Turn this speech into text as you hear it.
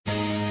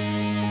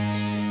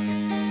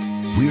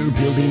We're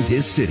building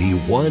this city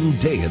one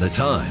day at a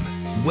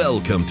time.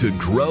 Welcome to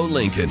Grow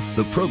Lincoln,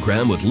 the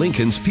program with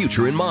Lincoln's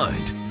future in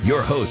mind.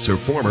 Your hosts are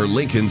former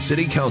Lincoln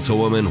City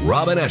Councilwoman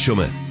Robin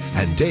Eshelman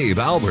and Dave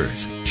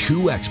Albers,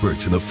 two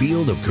experts in the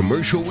field of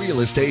commercial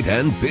real estate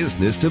and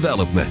business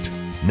development.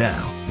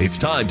 Now, it's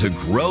time to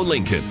Grow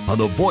Lincoln on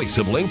the voice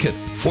of Lincoln,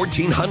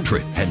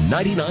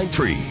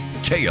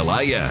 1499.3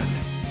 KLIN.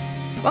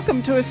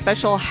 Welcome to a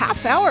special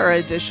half-hour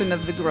edition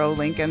of the Grow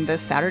Lincoln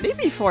this Saturday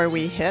before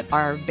we hit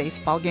our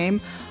baseball game.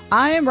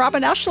 I'm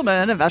Robin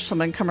Eshelman of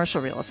Eshelman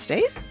Commercial Real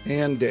Estate.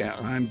 And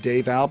I'm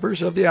Dave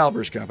Albers of the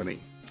Albers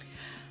Company.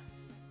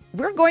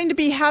 We're going to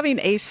be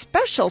having a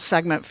special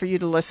segment for you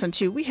to listen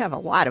to. We have a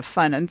lot of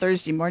fun on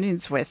Thursday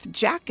mornings with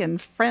Jack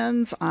and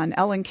friends on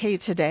L&K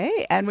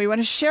today, and we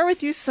want to share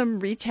with you some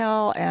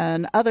retail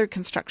and other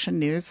construction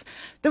news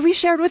that we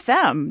shared with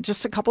them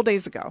just a couple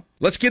days ago.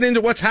 Let's get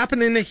into what's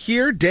happening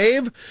here,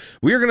 Dave.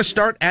 We are going to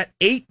start at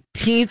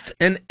 18th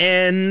and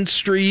N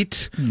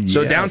Street. Yes.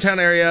 So downtown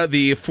area,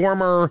 the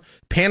former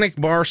Panic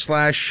Bar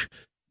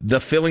 /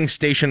 the Filling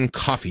Station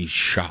Coffee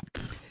Shop.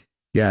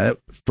 Yeah,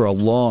 for a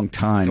long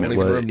time I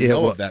don't even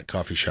know of that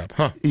coffee shop,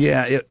 huh?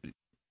 Yeah,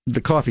 the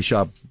coffee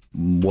shop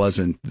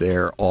wasn't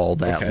there all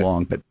that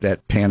long, but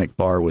that Panic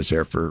Bar was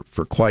there for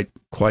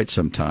quite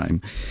some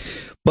time.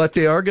 But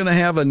they are going to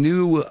have a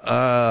new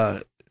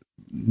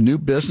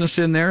business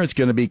in there. It's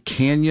going to be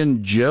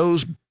Canyon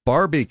Joe's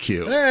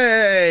Barbecue.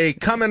 Hey,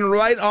 coming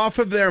right off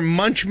of their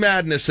Munch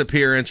Madness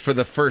appearance for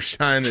the first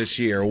time this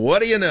year.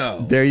 What do you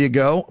know? There you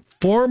go.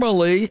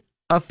 Formerly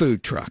a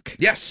food truck.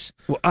 Yes.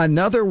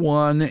 Another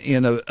one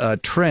in a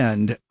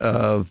trend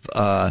of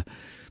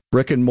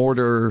brick and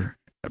mortar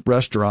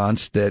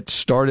restaurants that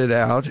started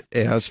out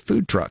as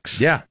food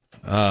trucks. Yeah.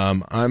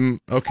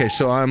 I'm okay.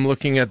 So I'm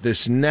looking at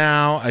this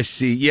now. I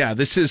see. Yeah,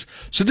 this is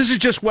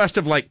just west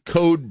of like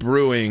Code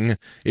Brewing,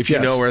 if you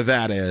know where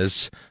that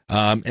is.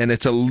 And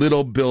it's a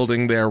little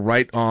building there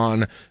right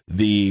on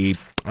the,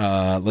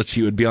 let's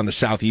see, it would be on the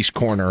southeast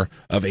corner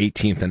of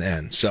 18th and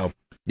N. So,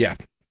 yeah.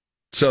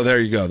 So there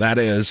you go. That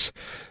is,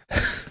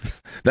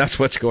 that's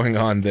what's going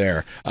on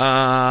there.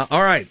 All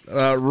right,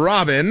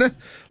 Robin,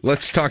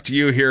 let's talk to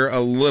you here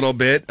a little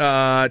bit.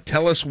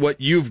 Tell us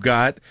what you've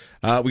got.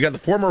 We got the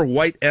former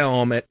White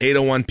Elm at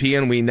 801 P,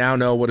 and we now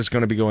know what is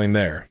going to be going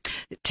there.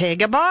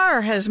 Tega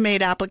Bar has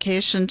made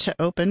application to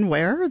open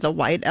where the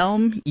White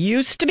Elm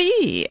used to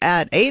be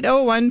at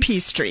 801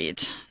 P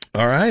Street.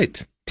 All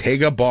right,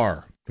 Tega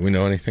Bar. Do we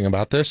know anything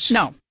about this?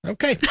 No.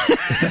 Okay.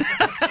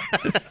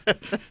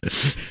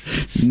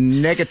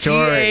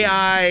 Negatory.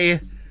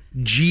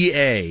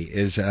 TAIGA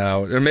is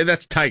out. Or maybe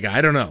that's Taiga.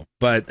 I don't know.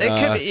 But it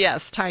could be,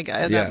 yes,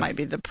 Taiga. Yeah. That might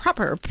be the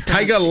proper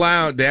Taiga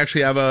Lounge. They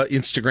actually have an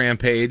Instagram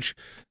page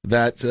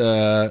that,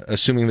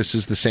 assuming this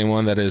is the same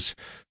one, that is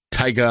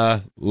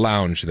Taiga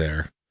Lounge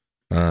there.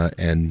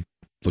 And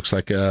looks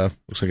like a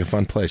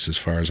fun place as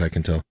far as I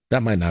can tell.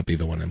 That might not be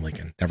the one in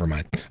Lincoln. Never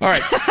mind. All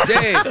right,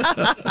 Dave.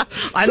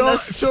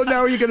 So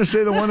now are you going to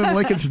say the one in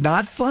Lincoln's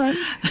not fun?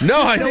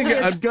 No, I think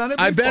it's gonna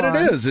be I bet fun.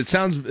 It is. It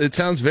sounds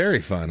very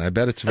fun. I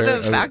bet it's very.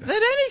 The fact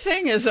that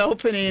anything is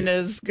opening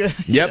is good.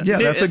 Yep. Yeah,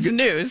 that's it's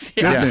news.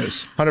 Good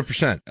news.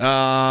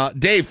 100%.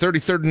 Dave,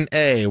 33rd and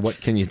A. What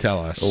can you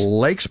tell us?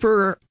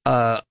 Lakespur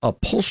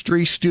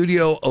Upholstery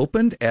Studio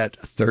opened at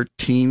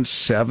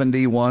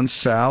 1371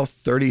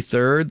 South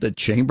 33rd. The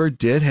Chamber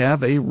did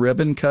have a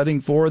ribbon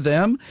cutting for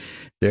them.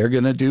 They're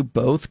going to do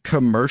both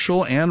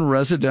commercial and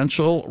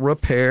residential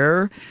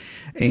repair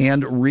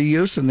and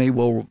reuse, and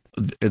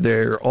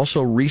they're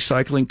also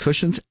recycling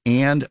cushions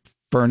and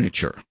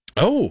furniture.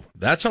 Oh,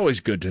 that's always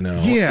good to know.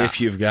 Yeah.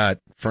 If you've got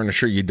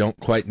furniture you don't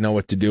quite know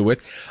what to do with.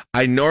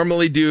 I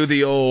normally do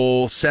the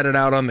old set it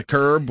out on the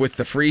curb with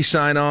the free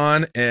sign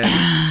on, and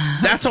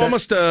that's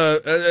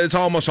it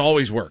almost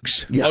always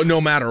works. Yeah. Oh,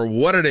 no matter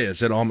what it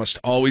is, it almost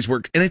always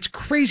works. And it's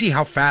crazy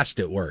how fast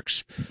it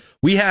works.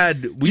 Do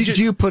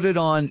you put it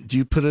on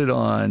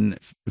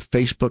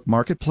Facebook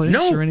Marketplace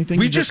or anything?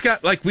 We just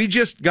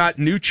got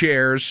new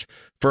chairs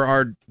for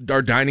our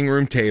dining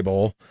room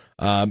table.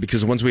 Because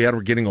the ones we had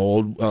were getting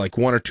old, like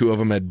one or two of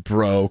them had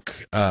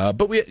broke,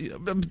 but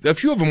a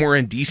few of them were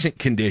in decent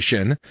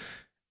condition,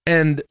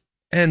 and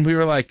we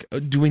were like,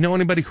 do we know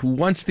anybody who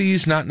wants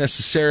these? Not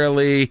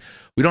necessarily.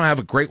 We don't have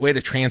a great way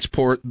to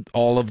transport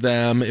all of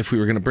them if we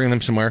were going to bring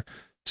them somewhere.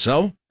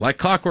 So, like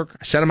clockwork,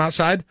 I set them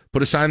outside,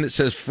 put a sign that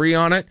says free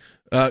on it,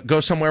 go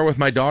somewhere with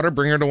my daughter,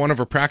 bring her to one of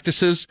her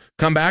practices,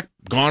 come back,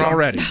 gone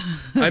already.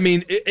 I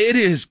mean, it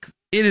is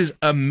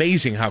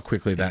amazing how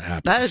quickly that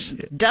happens.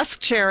 That desk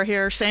chair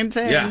here, same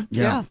thing.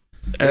 Yeah.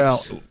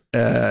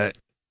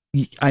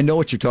 I know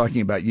what you're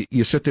talking about.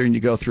 You sit there and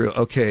you go through,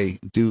 okay,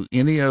 do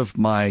any of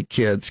my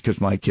kids, because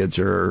my kids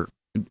are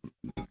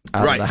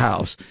out of the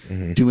house,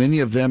 do any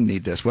of them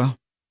need this? Well,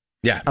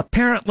 Yeah.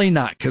 Apparently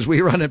not, because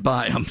we run it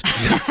by them.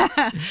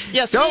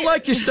 Yes, Don't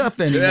like your stuff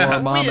anymore,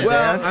 Mom and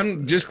Well, Dad.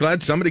 I'm just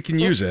glad somebody can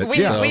use it.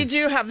 We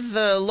do have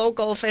the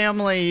local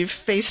family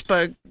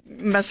Facebook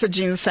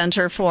messaging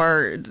center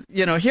for,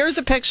 here's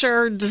a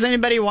picture. Does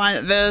anybody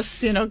want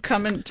this?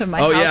 Come into my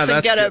house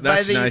and get it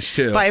nice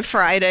too. by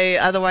Friday.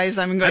 Otherwise,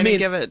 I'm going to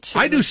give it to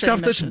I do the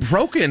stuff mission. that's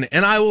broken,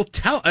 and I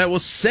will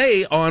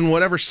say on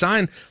whatever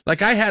sign,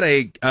 like I had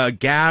a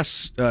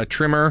gas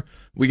trimmer.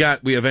 We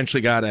eventually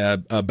got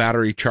a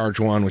battery charged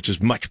one, which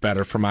is much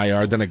better for my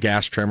yard than a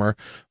gas trimmer.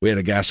 We had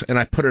a gas, and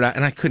I put it out,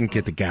 and I couldn't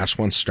get the gas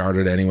one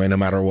started anyway, no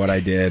matter what I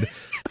did.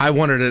 I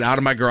wanted it out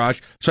of my garage,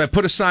 so I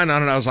put a sign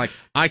on it. I was like,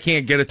 I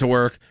can't get it to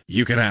work.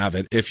 You can have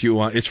it if you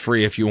want. It's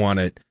free if you want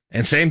it.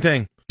 And same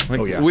thing,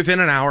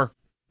 within an hour,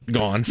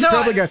 gone. You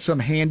probably got some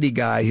handy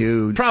guy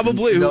who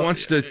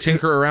wants to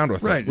tinker around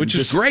with it, which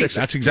is great.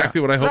 That's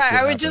exactly what I hope.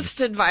 I would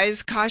just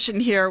advise caution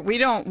here. We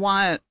don't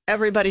want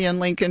everybody in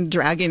Lincoln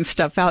dragging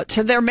stuff out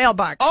to their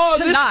mailbox. Oh,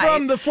 tonight. this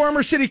from the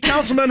former city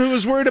councilman who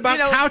was worried about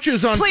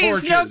couches on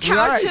porches. Please, no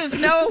couches,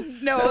 no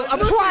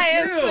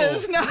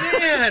appliances, no.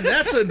 Man,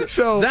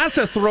 that's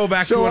a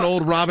throwback to an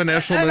old Robin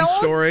Eshelman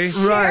story.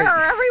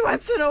 Chair every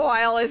once in a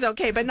while is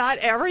okay, but not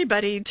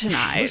everybody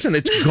tonight. Listen,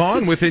 it's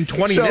gone within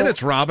 20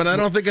 minutes, Robin. I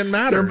don't think it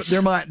matters.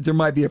 There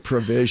might be a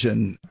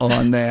provision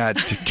on that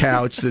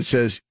couch that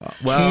says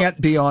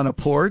can't be on a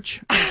porch.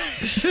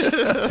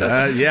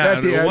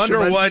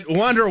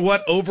 Wonder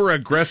what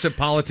over-aggressive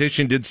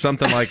politician did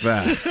something like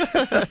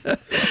that.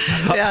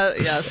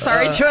 Yeah.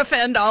 Sorry to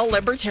offend all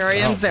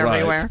libertarians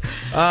everywhere.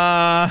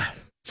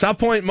 South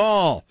Point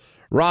Mall.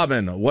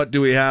 Robin, what do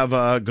we have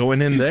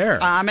going in there?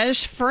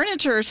 Amish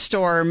Furniture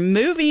Store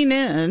moving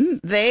in.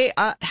 They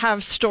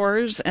have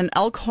stores in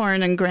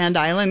Elkhorn and Grand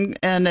Island,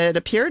 and it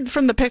appeared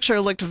from the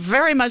picture looked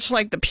very much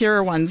like the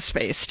Pier 1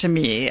 space to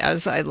me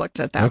as I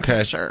looked at that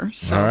picture.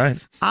 So, all right.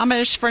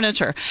 Amish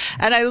Furniture.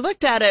 And I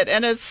looked at it,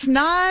 and it's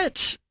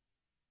not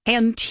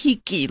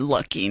antique-y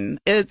looking.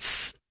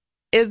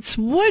 It's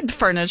wood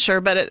furniture,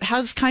 but it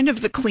has kind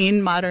of the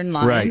clean modern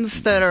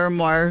lines that are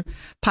more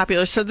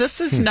popular. So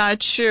this is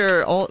not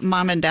your old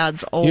mom and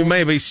dad's old. You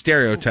may be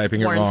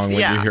stereotyping it wrong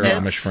when you hear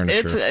Amish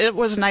furniture. It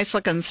was nice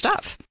looking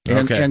stuff.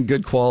 And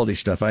good quality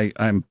stuff.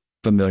 I'm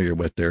familiar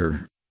with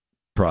their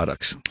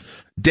products.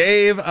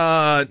 Dave,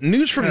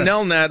 news from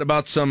Nelnet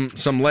about some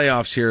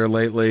layoffs here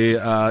lately.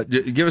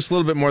 Give us a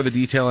little bit more of the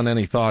detail and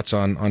any thoughts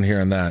on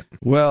hearing that.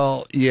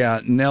 Well, yeah,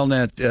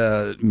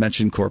 Nelnet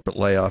mentioned corporate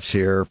layoffs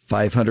here,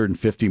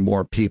 550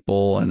 more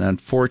people, and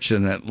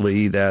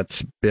unfortunately,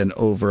 that's been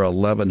over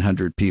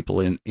 1,100 people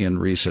in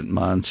recent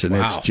months, and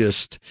it's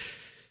just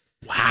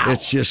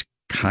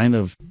kind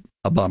of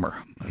a bummer,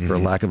 for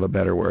lack of a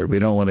better word. We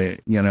don't want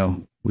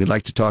to, we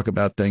like to talk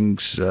about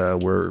things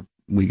where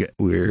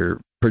we're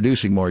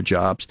producing more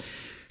jobs.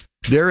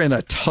 They're in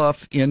a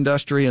tough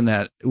industry in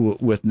that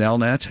with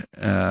Nelnet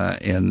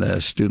and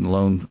the student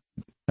loan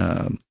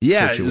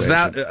situation. Is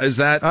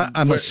that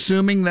I'm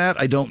assuming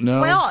that. I don't know.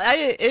 Well,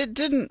 it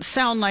didn't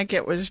sound like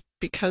it was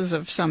because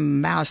of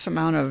some mass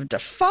amount of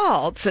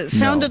defaults. It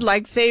sounded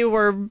like they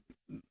were,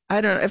 I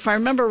don't know, if I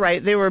remember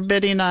right, they were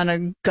bidding on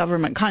a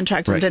government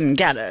contract and didn't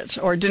get it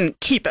or didn't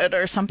keep it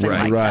or something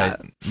like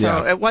that.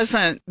 So it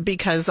wasn't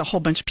because a whole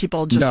bunch of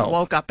people just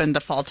woke up and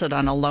defaulted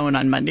on a loan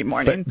on Monday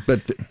morning.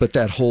 But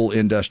that whole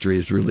industry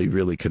is really,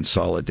 really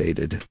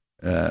consolidated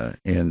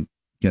and,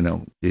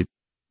 it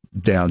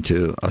down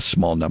to a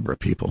small number of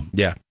people.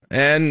 Yeah.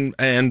 And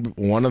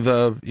one of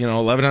the,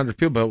 1,100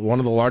 people, but one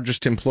of the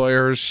largest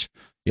employers,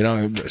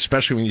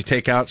 especially when you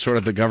take out sort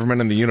of the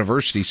government and the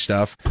university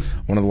stuff,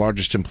 one of the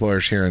largest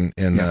employers here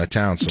in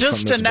town. So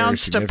just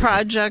announced a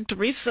project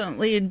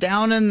recently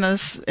down in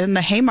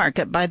the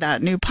Haymarket by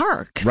that new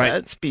park. Right.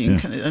 That's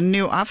being a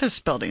new office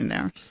building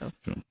there. So,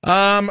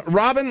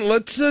 Robin,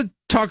 let's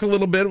talk a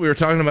little bit. We were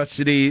talking about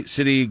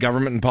city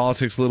government and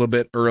politics a little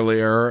bit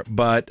earlier,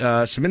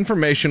 but some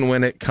information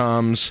when it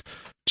comes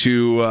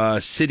to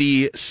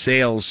city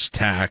sales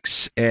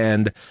tax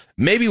and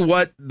maybe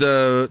what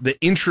the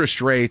interest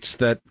rates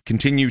that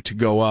continue to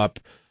go up,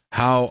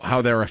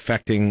 how they're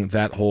affecting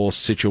that whole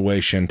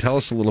situation. Tell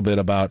us a little bit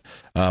about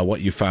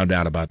what you found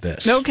out about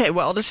this. Okay,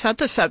 well, to set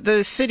this up,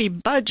 the city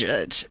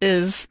budget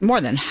is more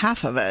than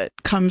half of it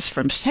comes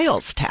from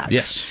sales tax.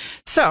 Yes.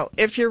 So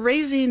if you're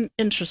raising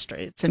interest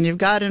rates and you've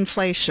got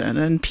inflation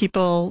and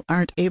people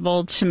aren't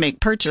able to make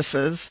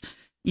purchases,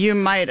 you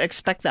might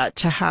expect that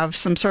to have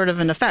some sort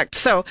of an effect.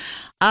 So,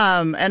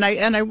 and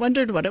I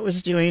wondered what it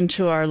was doing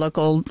to our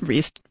local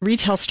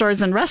retail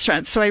stores and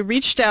restaurants. So I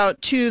reached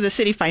out to the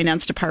city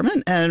finance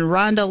department, and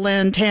Rhonda,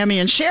 Lynn, Tammy,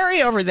 and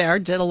Sherry over there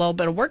did a little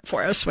bit of work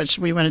for us, which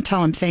we want to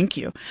tell them thank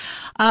you.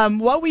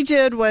 What we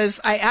did was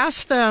I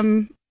asked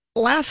them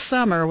last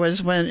summer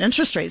was when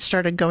interest rates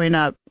started going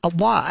up a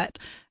lot.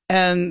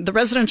 And the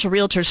residential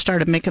realtors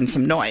started making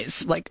some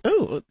noise, like,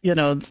 oh,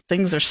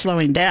 things are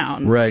slowing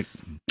down. Right.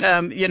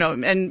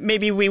 And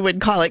maybe we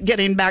would call it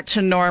getting back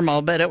to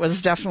normal, but it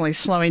was definitely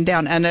slowing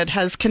down. And it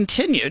has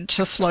continued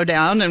to slow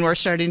down, and we're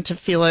starting to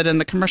feel it in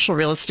the commercial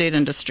real estate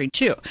industry,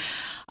 too.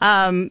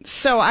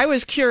 So I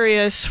was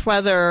curious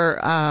whether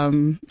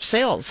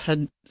sales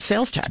tax.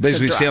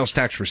 Basically, had dropped. sales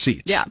tax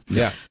receipts. Yeah.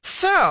 Yeah.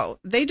 So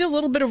they did a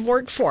little bit of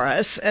work for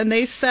us, and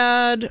they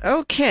said,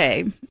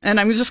 okay, and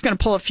I'm just going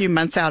to pull a few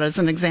months out as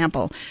an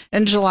example.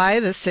 In July,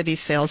 the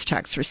city's sales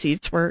tax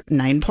receipts were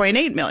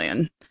 $9.8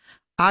 million.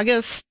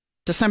 August,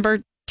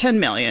 December, $10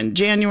 million.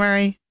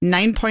 January,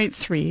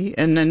 $9.3,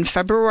 and then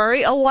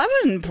February,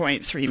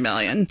 $11.3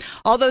 million.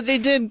 Although they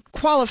did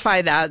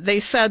qualify that, they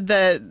said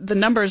that the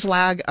numbers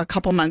lag a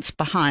couple months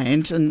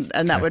behind, and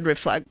that would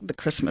reflect the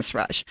Christmas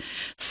rush.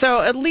 So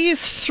at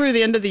least through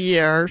the end of the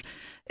year,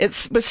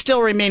 it was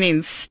still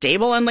remaining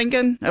stable in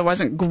Lincoln. It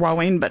wasn't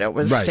growing, but it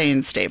was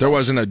staying stable. There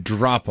wasn't a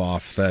drop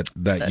off that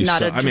you saw.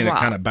 I mean, it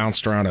kind of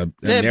bounced around a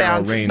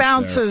narrow range. It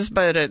bounces,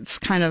 but it's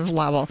kind of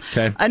level.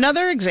 Okay.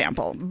 Another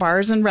example: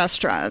 bars and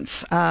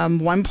restaurants.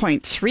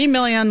 $1.3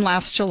 million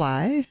last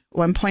July,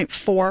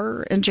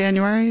 1.4 in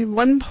January,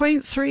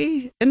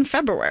 1.3 in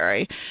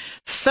February.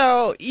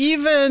 So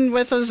even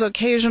with those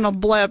occasional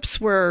blips,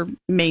 we're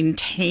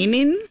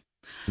maintaining.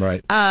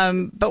 Right.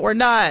 But we're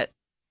not.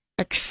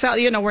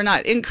 We're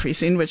not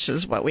increasing, which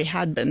is what we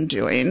had been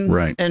doing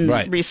in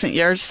recent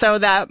years. So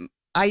that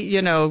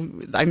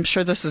I'm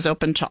sure this is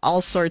open to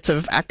all sorts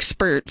of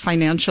expert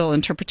financial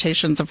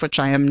interpretations, of which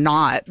I am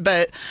not.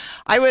 But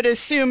I would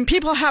assume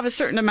people have a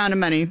certain amount of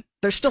money.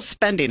 They're still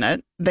spending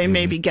it. They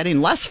may be getting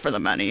less for the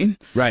money.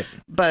 Right.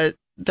 But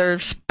they're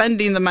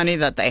spending the money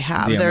that they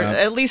have.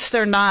 At least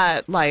they're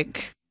not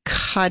like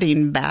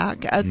cutting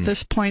back at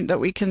this point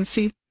that we can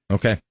see.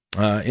 Okay.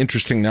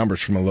 Interesting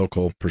numbers from a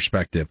local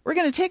perspective. We're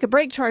going to take a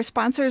break to our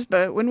sponsors,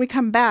 but when we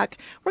come back,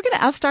 we're going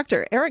to ask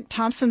Dr. Eric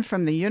Thompson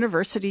from the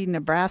University of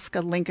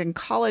Nebraska-Lincoln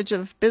College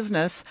of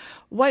Business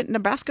what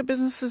Nebraska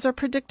businesses are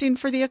predicting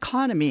for the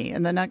economy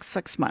in the next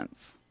 6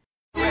 months.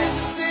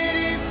 This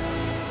city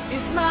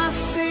is my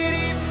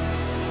city,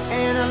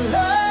 and I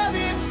love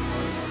it.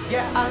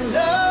 Yeah, I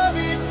love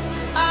it.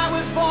 I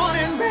was born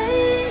and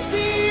raised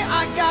here.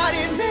 I got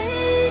it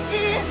made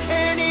here,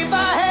 and if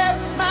I have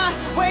my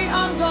way,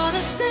 I'm gonna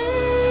stay.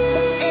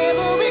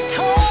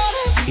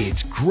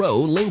 It's Grow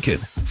Lincoln,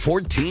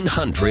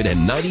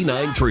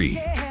 1499.3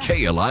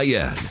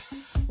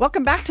 KLIN.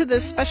 Welcome back to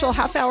this special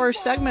half-hour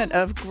segment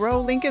of Grow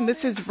Lincoln.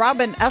 This is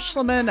Robin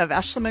Eschliman of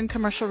Eschliman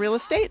Commercial Real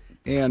Estate.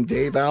 And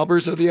Dave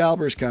Albers of the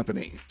Albers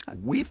Company.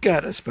 We've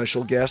got a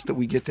special guest that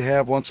we get to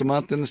have once a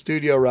month in the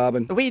studio,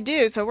 Robin. We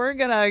do, so we're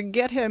going to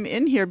get him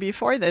in here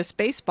before this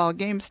baseball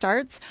game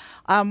starts.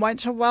 Want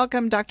to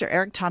welcome Dr.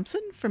 Eric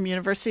Thompson from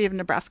University of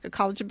Nebraska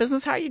College of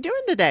Business. How are you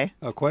doing today?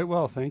 Quite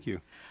well, thank you.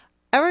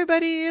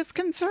 Everybody is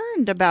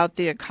concerned about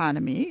the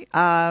economy,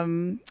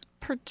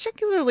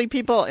 particularly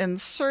people in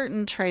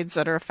certain trades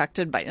that are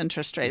affected by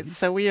interest rates.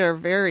 So we are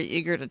very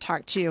eager to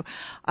talk to you.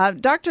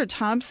 Dr.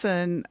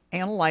 Thompson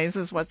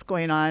analyzes what's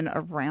going on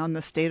around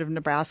the state of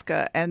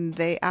Nebraska, and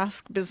they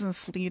ask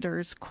business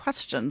leaders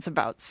questions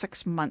about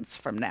 6 months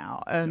from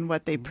now and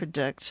what they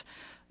predict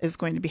is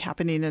going to be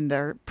happening in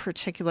their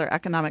particular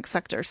economic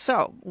sector.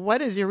 So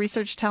what is your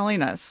research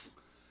telling us?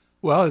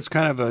 Well, it's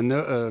kind of a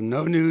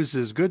no news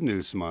is good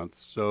news month.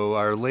 So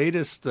our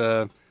latest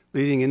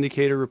leading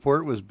indicator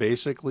report was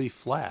basically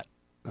flat.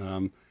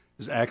 It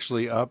was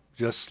actually up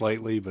just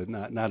slightly, but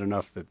not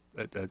enough that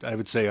I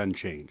would say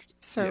unchanged.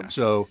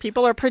 So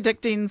people are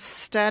predicting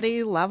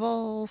steady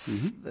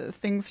levels,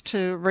 things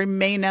to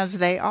remain as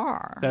they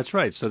are. That's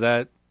right. So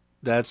that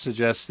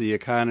suggests the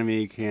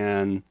economy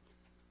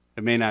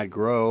it may not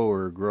grow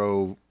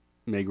or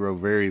may grow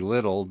very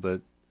little,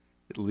 but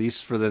at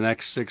least for the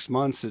next 6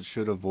 months, it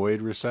should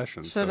avoid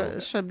recession.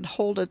 Should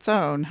hold its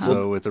own. Huh?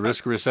 So with the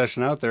risk of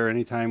recession out there,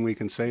 anytime we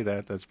can say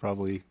that, that's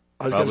probably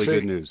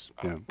good news.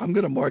 Yeah. I'm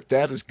going to mark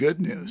that as good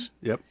news.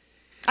 Yep.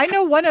 I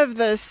know one of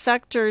the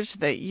sectors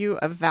that you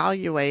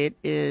evaluate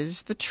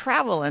is the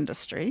travel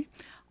industry.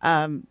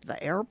 The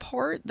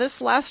airport this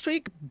last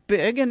week,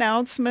 big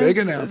announcement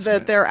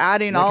that they're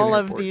adding all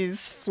of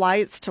these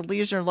flights to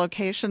leisure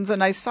locations.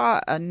 And I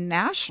saw a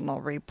national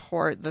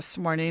report this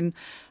morning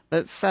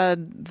that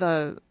said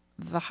the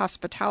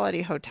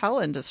hospitality hotel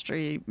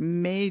industry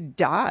may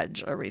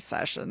dodge a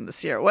recession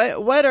this year.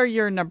 What are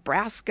your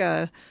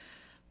Nebraska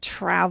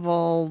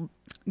travel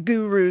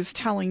gurus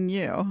telling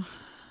you?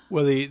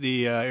 Well,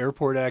 the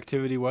airport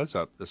activity was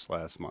up this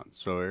last month.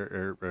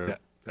 So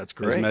that's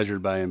great. As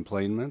measured by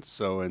employments.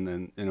 So and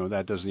then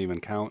that doesn't even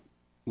count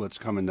what's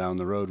coming down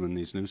the road when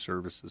these new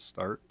services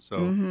start.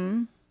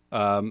 So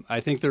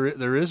I think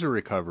there is a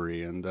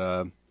recovery, and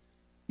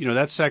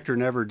that sector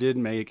never did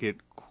make it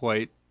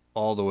quite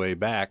all the way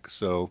back.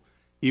 So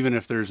even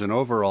if there's an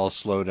overall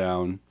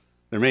slowdown,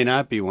 there may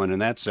not be one in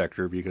that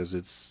sector because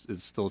it's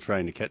still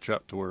trying to catch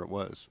up to where it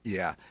was.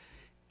 Yeah.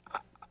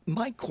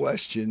 My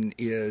question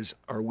is,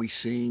 are we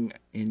seeing,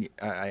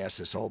 I ask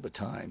this all the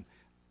time,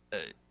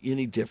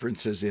 any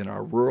differences in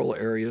our rural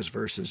areas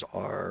versus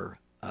our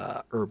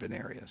urban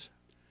areas?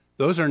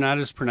 Those are not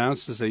as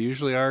pronounced as they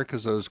usually are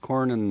because those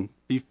corn and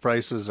beef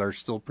prices are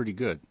still pretty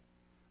good.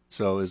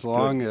 So as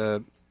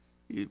long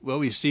what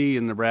we see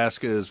in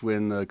Nebraska is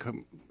when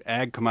the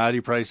ag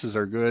commodity prices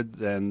are good,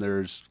 then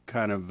there's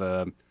kind of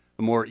a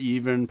more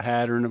even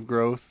pattern of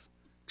growth,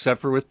 except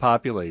for with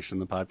population.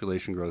 The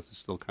population growth is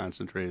still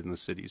concentrated in the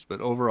cities,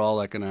 but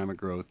overall economic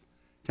growth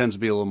tends to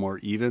be a little more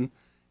even.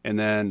 And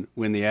then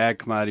when the ag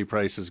commodity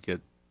prices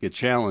get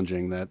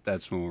challenging,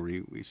 that's when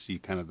we see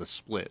kind of the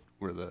split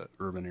where the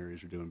urban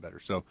areas are doing better.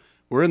 So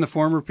we're in the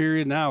former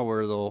period now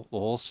where the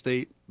whole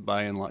state,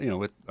 by and large,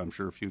 with I'm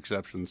sure a few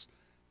exceptions,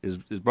 is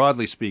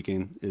broadly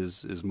speaking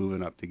is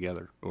moving up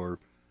together, or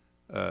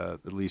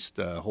at least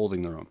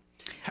holding their own.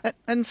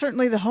 And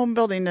certainly the home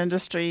building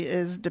industry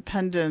is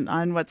dependent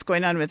on what's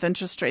going on with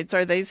interest rates.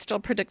 Are they still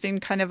predicting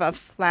kind of a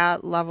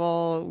flat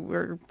level?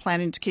 We're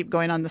planning to keep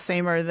going on the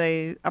same. Or are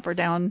they up or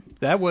down?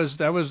 That was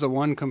the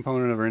one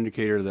component of our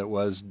indicator that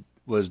was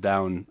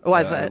down.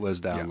 Was it? It was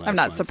down. Last I'm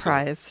not month.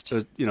 surprised.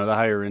 So, the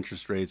higher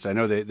interest rates. I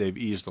know they've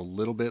eased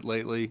a bit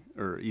lately,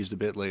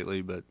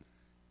 but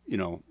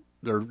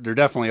they're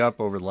definitely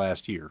up over the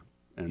last year.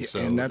 And so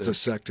and that's a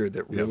sector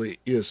that really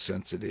is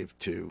sensitive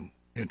to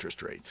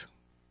interest rates.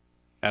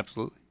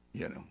 Absolutely.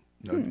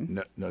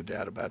 No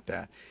doubt about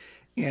that.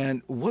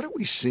 And what are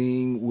we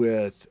seeing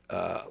with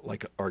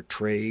like our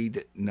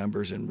trade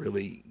numbers and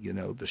really,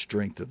 the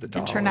strength of the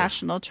dollar?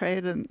 International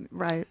trade, and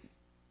right.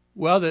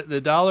 Well,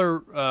 the dollar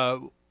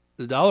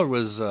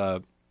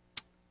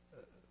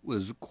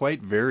was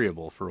quite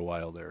variable for a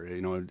while there.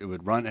 It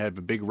would have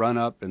a big run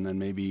up and then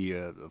maybe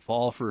a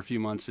fall for a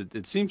few months.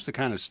 It seems to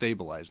kind of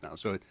stabilize now.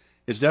 So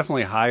it's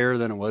definitely higher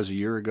than it was a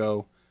year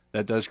ago.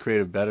 That does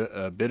create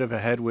a bit of a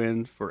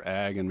headwind for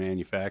ag and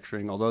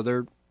manufacturing, although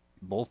they're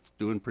both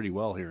doing pretty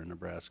well here in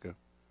Nebraska.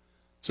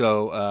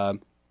 So,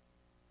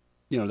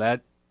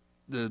 that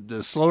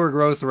the slower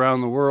growth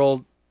around the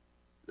world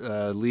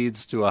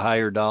leads to a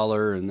higher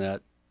dollar, and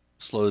that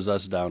slows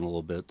us down a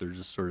little bit. There's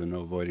just sort of no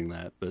avoiding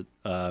that. But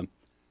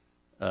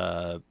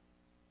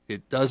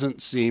it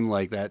doesn't seem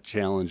like that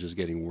challenge is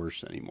getting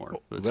worse anymore.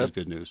 That's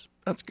good news.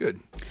 That's good.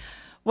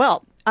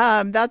 Well,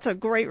 that's a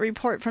great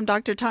report from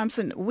Dr.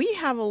 Thompson. We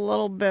have a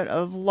little bit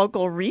of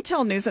local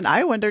retail news, and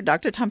I wonder,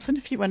 Dr. Thompson,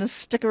 if you want to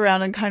stick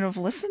around and kind of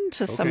listen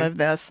to some of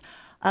this.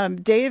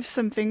 Dave,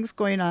 some things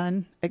going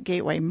on at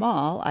Gateway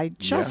Mall. I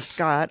just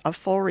got a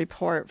full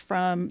report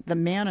from the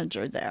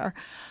manager there.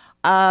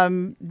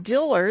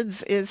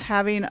 Dillard's is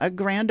having a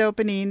grand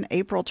opening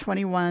April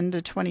 21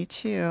 to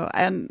 22.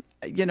 And,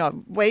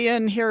 weigh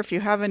in here if you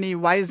have any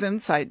wise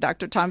insight,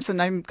 Dr.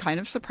 Thompson. I'm kind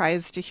of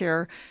surprised to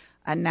hear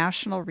a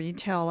national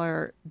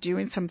retailer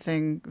doing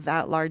something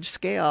that large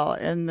scale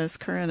in this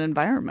current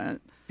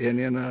environment. And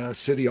in a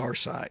city our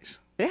size.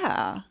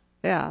 Yeah.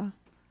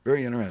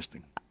 Very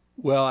interesting.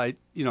 Well, I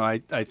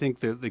think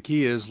the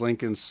key is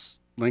Lincoln's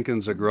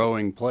a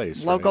growing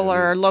place.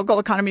 Local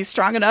economy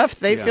strong enough,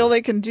 they feel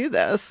they can do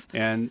this.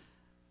 And,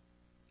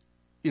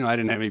 I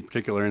didn't have any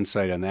particular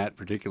insight on that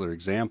particular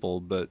example,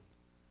 but,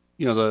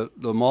 the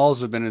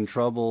malls have been in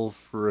trouble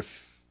for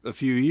a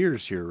few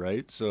years here,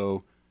 right?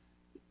 So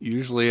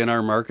usually in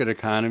our market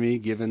economy,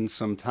 given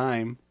some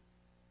time,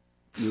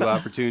 new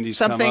opportunities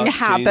come up, something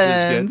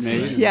happens.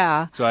 Changes get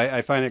made. So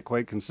I find it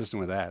quite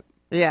consistent with that.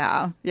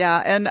 Yeah.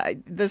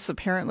 And this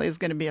apparently is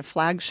going to be a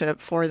flagship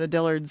for the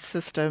Dillard's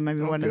system. I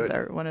mean, one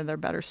of their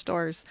better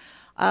stores.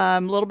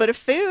 A little bit of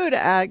food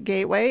at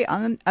Gateway.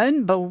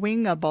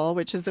 Unbewingable,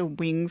 which is a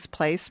wings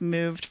place,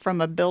 moved from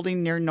a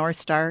building near North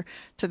Star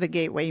to the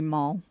Gateway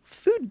Mall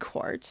food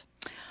court.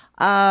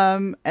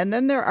 And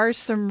then there are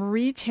some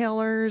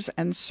retailers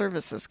and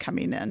services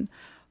coming in.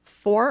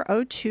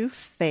 402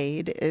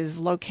 Fade is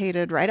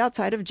located right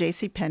outside of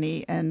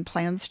JCPenney and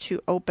plans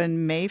to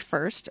open May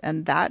 1st,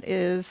 and that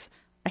is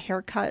a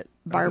haircut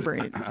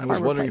barbering. I was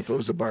wondering if it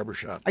was a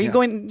barbershop. Are you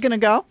going to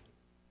go?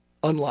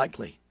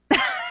 Unlikely.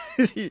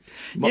 you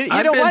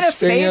don't want a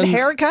fade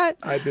haircut?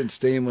 I've been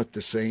staying with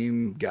the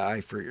same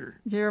guy for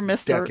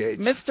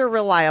decades. Mr.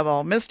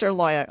 Reliable, Mr.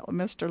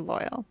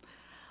 Loyal.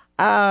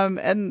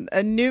 And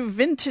a new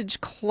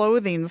vintage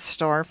clothing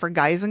store for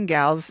guys and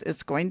gals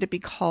is going to be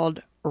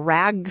called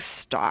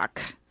Ragstock,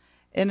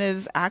 and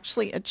is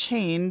actually a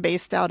chain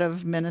based out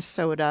of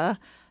Minnesota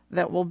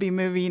that will be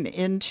moving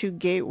into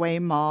Gateway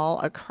Mall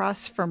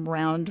across from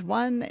Round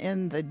 1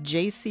 in the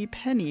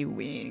JCPenney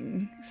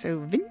wing. So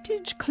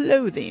vintage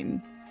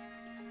clothing.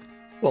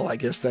 Well, I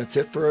guess that's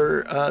it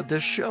for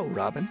this show,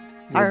 Robin.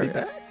 We'll be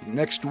back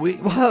next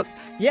week. Well,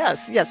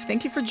 yes.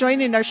 Thank you for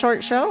joining our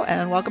short show,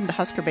 and welcome to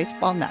Husker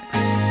Baseball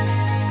Next.